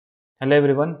Hello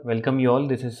everyone, welcome you all.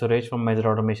 This is Suresh from Major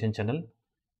Automation channel.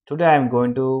 Today I am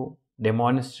going to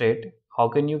demonstrate how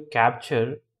can you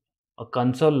capture a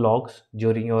console logs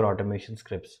during your automation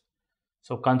scripts.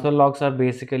 So console logs are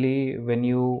basically when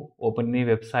you open a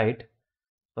website.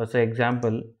 For say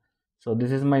example, so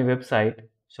this is my website.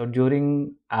 So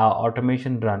during our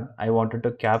automation run, I wanted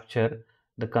to capture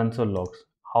the console logs.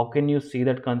 How can you see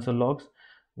that console logs?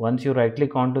 Once you right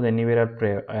click onto the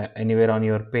anywhere on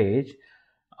your page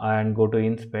and go to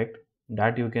inspect,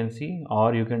 that you can see,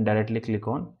 or you can directly click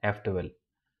on F12.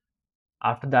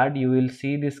 After that you will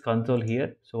see this console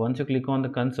here. So once you click on the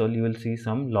console, you will see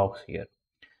some logs here.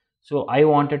 So I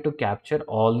wanted to capture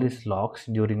all these logs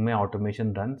during my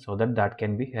automation run so that that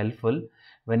can be helpful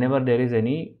whenever there is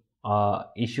any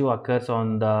issue occurs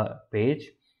on the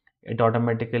page. It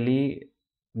automatically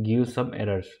gives some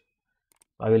errors.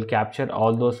 I will capture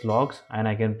all those logs and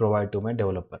I can provide to my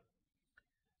developer.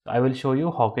 I will show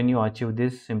you how can you achieve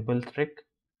this simple trick.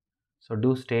 So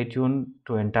do stay tuned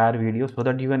to entire video so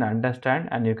that you can understand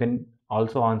and you can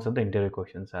also answer the interview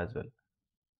questions as well.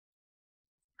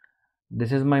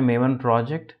 This is my maven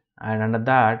project, and under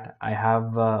that I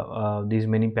have these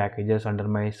many packages under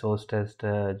my source test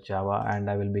Java,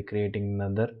 and I will be creating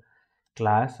another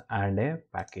class and a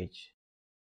package.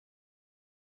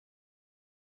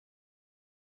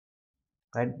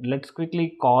 Right, let's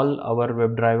quickly call our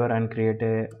WebDriver and create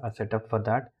a setup for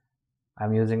that.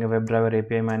 I'm using a WebDriver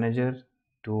API manager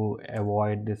to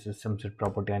avoid the system set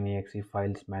property and exe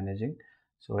files managing.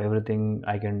 So everything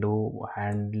I can do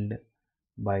handled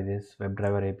by this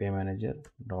WebDriver API manager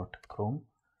dot chrome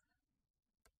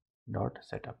dot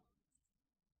setup.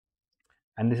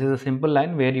 And this is a simple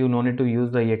line where you no need to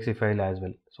use the exe file as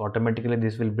well. So automatically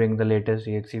this will bring the latest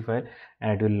exe file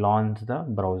and it will launch the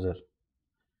browser.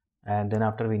 And then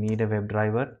after we need a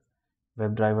WebDriver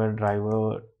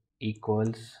driver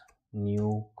equals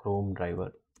new Chrome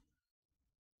driver,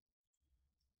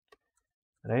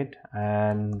 right?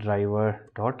 And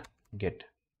driver dot get.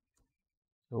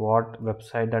 So what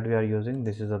website that we are using?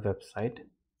 This is a website,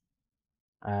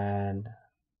 and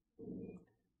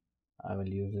I will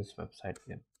use this website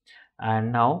here.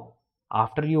 And now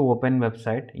after you open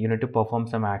website, you need to perform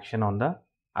some action on the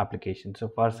application. So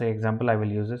for say example, I will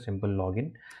use a simple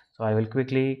login. So I will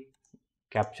quickly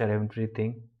capture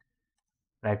everything.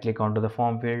 Right click onto the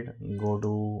form field, go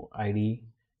to ID.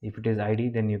 If it is ID,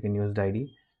 then you can use the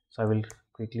ID. So I will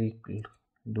quickly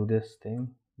do this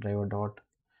thing, driver dot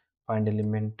find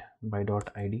element by dot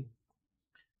ID,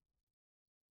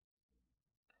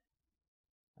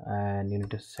 and you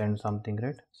need to send something,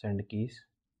 right? Send keys.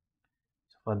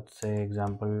 So for say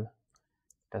example,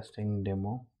 testing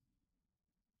demo,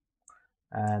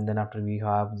 and then after we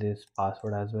have this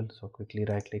password as well. So quickly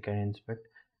right click and inspect,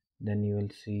 then you will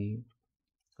see,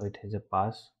 so it has a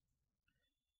pass,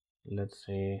 let's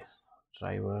say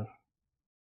driver.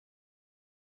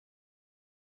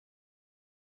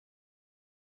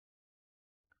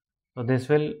 So this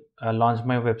will launch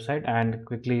my website, and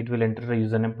quickly it will enter the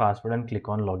username password and click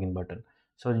on login button.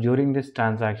 So during this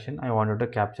transaction I wanted to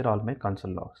capture all my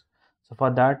console logs. So for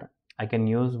that I can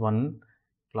use one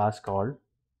class called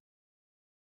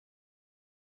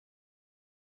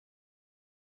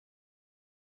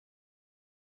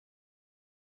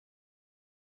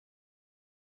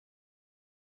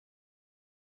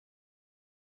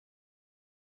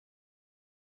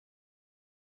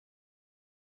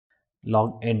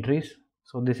log entries.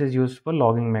 So this is used for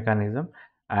logging mechanism,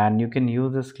 and you can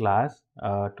use this class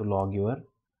to log your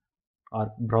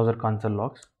or browser console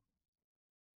logs.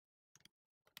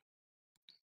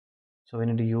 So we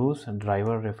need to use a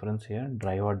driver reference here,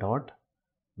 driver dot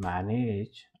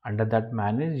manage. Under that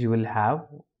manage, you will have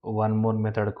one more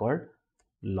method called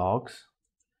logs,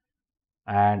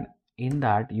 and in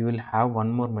that you will have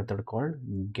one more method called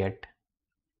get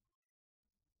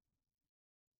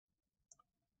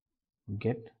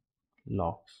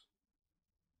logs.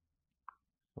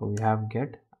 So we have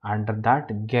get. Under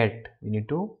that get, we need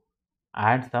to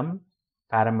add some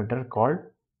parameter called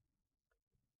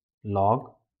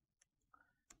log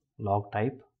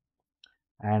type,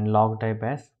 and log type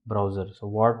as browser. So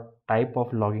what type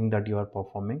of logging that you are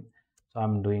performing? So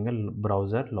I'm doing a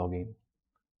browser logging,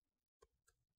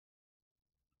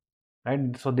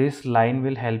 right? So this line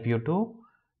will help you to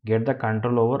get the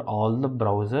control over all the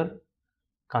browser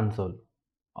console,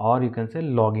 or you can say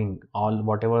logging, all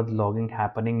whatever logging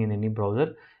happening in any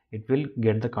browser, it will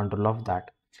get the control of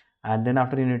that. And then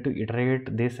after, you need to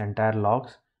iterate this entire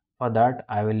logs. For that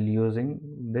I will using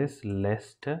this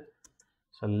list.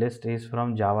 So list is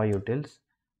from Java utils,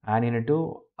 and you need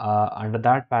to under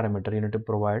that parameter you need to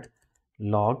provide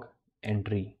log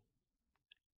entry.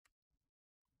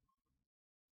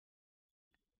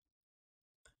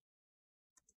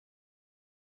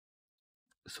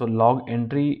 So log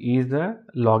entry is the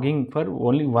logging for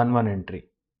only one entry.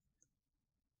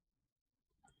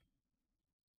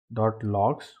 Dot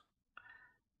logs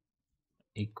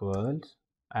equals,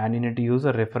 and you need to use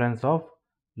a reference of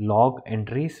log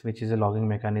entries, which is a logging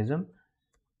mechanism.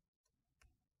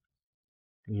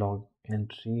 Log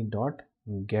entry dot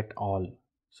get all.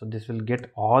 So this will get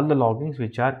all the loggings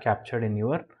which are captured in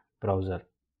your browser,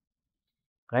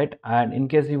 right? And in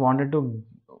case you wanted to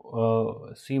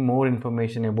see more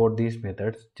information about these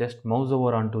methods, just mouse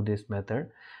over onto this method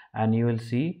and you will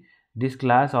see this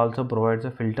class also provides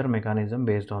a filter mechanism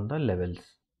based on the levels.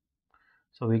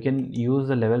 So we can use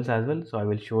the levels as well. So I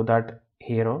will show that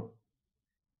here.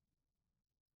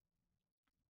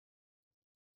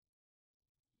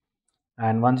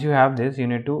 And once you have this, you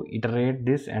need to iterate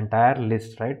this entire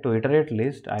list, right? To iterate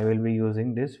list, I will be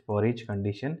using this for each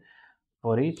condition,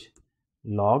 for each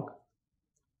log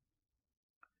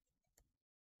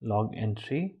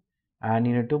entry, and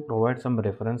you need to provide some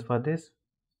reference for this.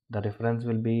 The reference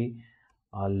will be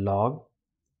a log.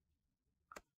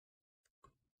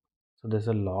 So there's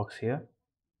a logs here,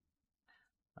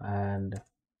 and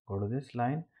go to this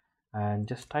line and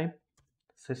just type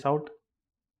sys out,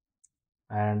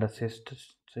 and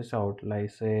sys out like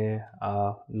say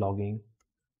logging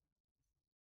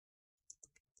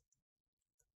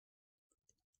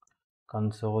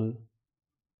console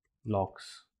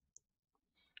logs,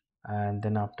 and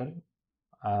then after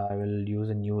I will use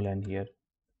a new line here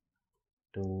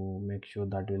to make sure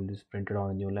that will is printed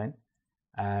on a new line,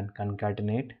 and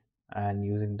concatenate, and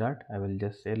using that I will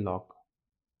just say log,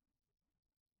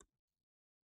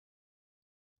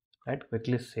 right?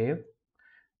 Quickly save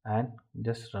and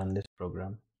just run this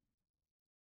program.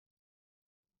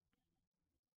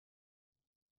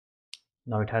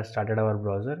 Now it has started our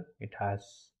browser, it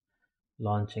has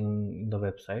launching the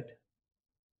website,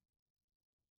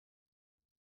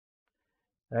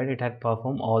 right? It had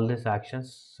performed all these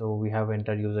actions. So we have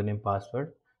entered username,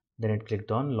 password, then it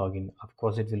clicked on login. Of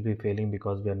course it will be failing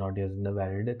because we are not using the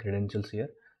valid credentials here.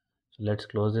 So let's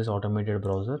close this automated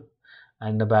browser,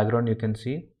 and in the background you can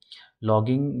see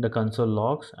logging the console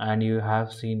logs, and you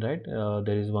have seen, right,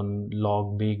 there is one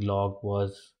log, big log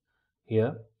was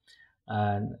here,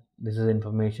 and this is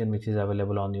information which is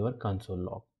available on your console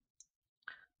log.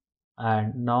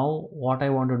 And now what I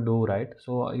want to do, right,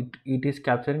 so it is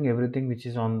capturing everything which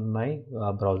is on my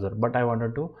browser, but I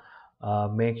wanted to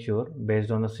make sure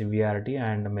based on the severity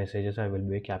and the messages I will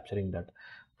be capturing that.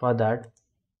 For that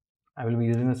I will be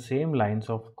using the same lines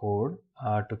of code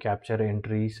to capture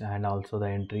entries and also the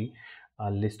entry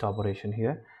list operation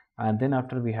here. And then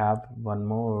after we have one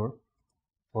more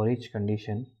for each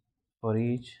condition, for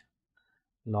each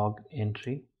log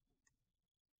entry,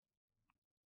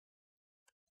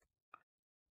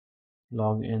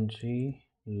 log entry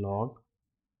log.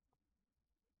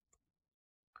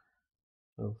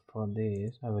 So for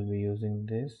this I will be using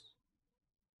this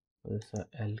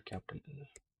L, capital L,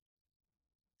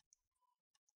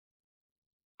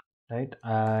 right?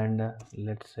 And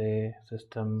let's say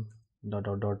system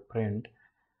dot print,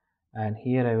 and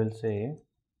here I will say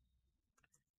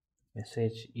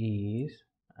sh is,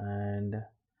 and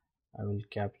I will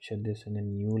capture this in a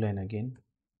new line again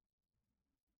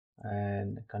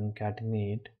and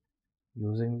concatenate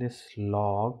using this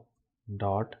log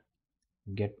dot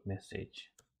get message,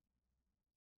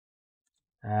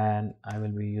 and I will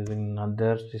be using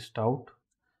another list out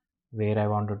where I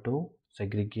wanted to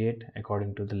segregate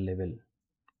according to the level.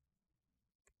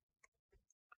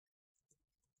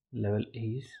 Level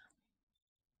is,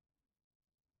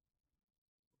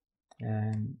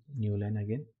 and new line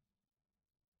again,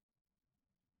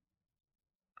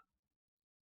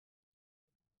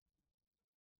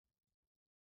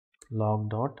 log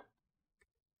dot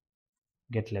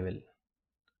get level.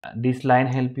 This line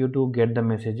help you to get the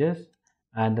messages,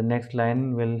 and the next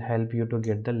line will help you to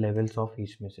get the levels of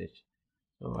each message.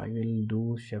 So I will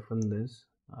do shuffle this,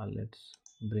 let's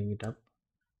bring it up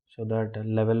so that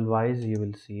level wise you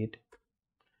will see it,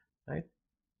 right?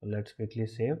 So let's quickly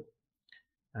save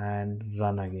and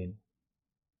run again.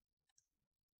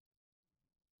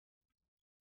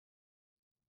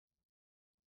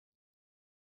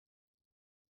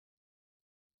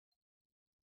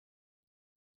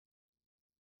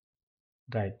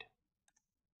 Right,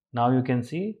 now you can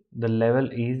see the level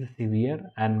is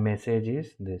severe and message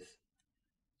is this.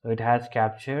 So it has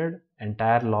captured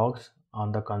entire logs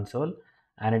on the console,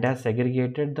 and it has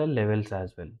segregated the levels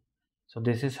as well. So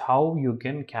this is how you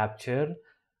can capture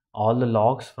all the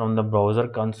logs from the browser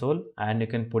console, and you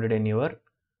can put it in your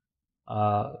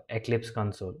Eclipse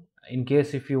console. In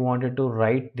case if you wanted to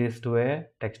write this to a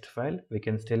text file, we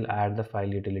can still add the file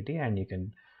utility and you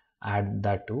can add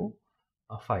that to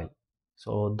a file.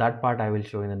 So that part I will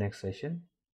show in the next session.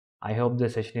 I hope the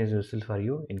session is useful for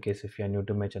you. In case if you are new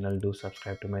to my channel, do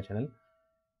subscribe to my channel.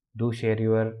 Do share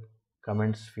your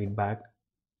comments, feedback,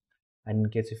 and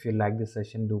in case if you like this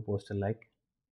session, do post a like.